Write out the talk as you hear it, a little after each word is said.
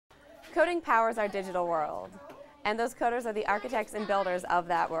Coding powers our digital world, and those coders are the architects and builders of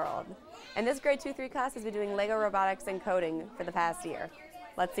that world. And this grade 2-3 class has been doing Lego robotics and coding for the past year.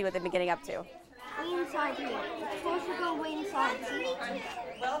 Let's see what they've been getting up to. Wait inside here. It's supposed to go way inside.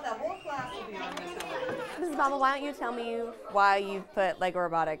 Well, the whole class will be on this one. Mrs. Bauml, why don't you tell me why you put Lego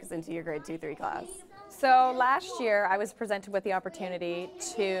robotics into your grade 2-3 class? So last year I was presented with the opportunity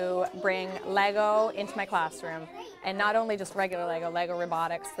to bring Lego into my classroom, and not only just regular Lego, Lego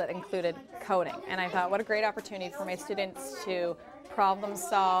robotics that included coding. And I thought, what a great opportunity for my students to problem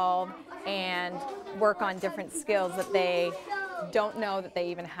solve and work on different skills that they don't know that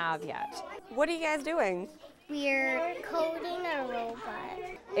they even have yet. What are you guys doing? We're coding a robot.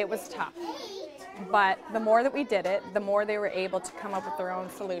 It was tough, but the more that we did it, the more they were able to come up with their own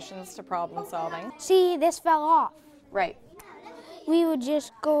solutions to problem solving. See, this fell off. Right. We would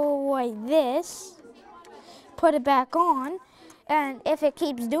just go like this, put it back on, and if it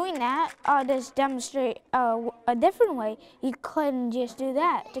keeps doing that, I'll just demonstrate a different way. You couldn't just do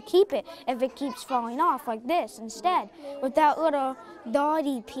that to keep it if it keeps falling off like this instead, with that little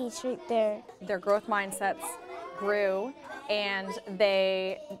dotty piece right there. Their growth mindsets grew and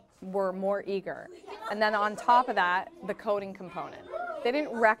they were more eager. And then on top of that, the coding component. They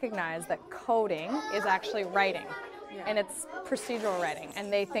didn't recognize that coding is actually writing, and it's procedural writing,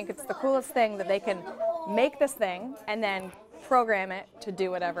 and they think it's the coolest thing that they can make this thing and then program it to do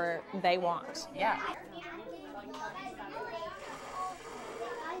whatever they want. Yeah.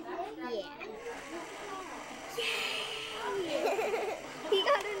 He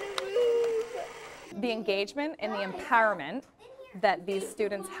got in the roof. The engagement and the empowerment that these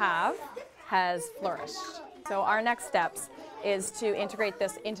students have has flourished. So our next steps is to integrate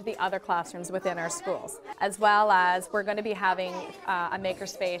this into the other classrooms within our schools, as well as we're going to be having a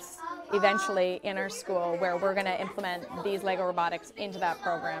makerspace eventually in our school where we're going to implement these Lego robotics into that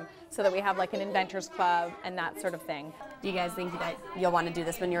program so that we have like an inventors club and that sort of thing. Do you guys think that you'll want to do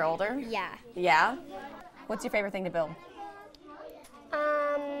this when you're older? Yeah. Yeah? What's your favorite thing to build?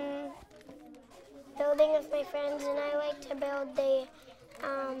 Building with my friends, and I like to build the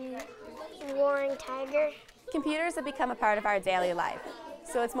roaring tiger. Computers have become a part of our daily life,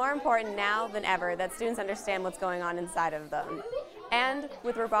 so it's more important now than ever that students understand what's going on inside of them. And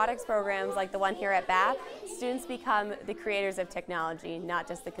with robotics programs like the one here at Bath, students become the creators of technology, not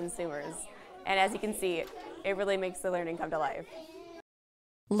just the consumers. And as you can see, it really makes the learning come to life.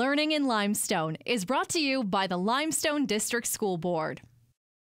 Learning in Limestone is brought to you by the Limestone District School Board.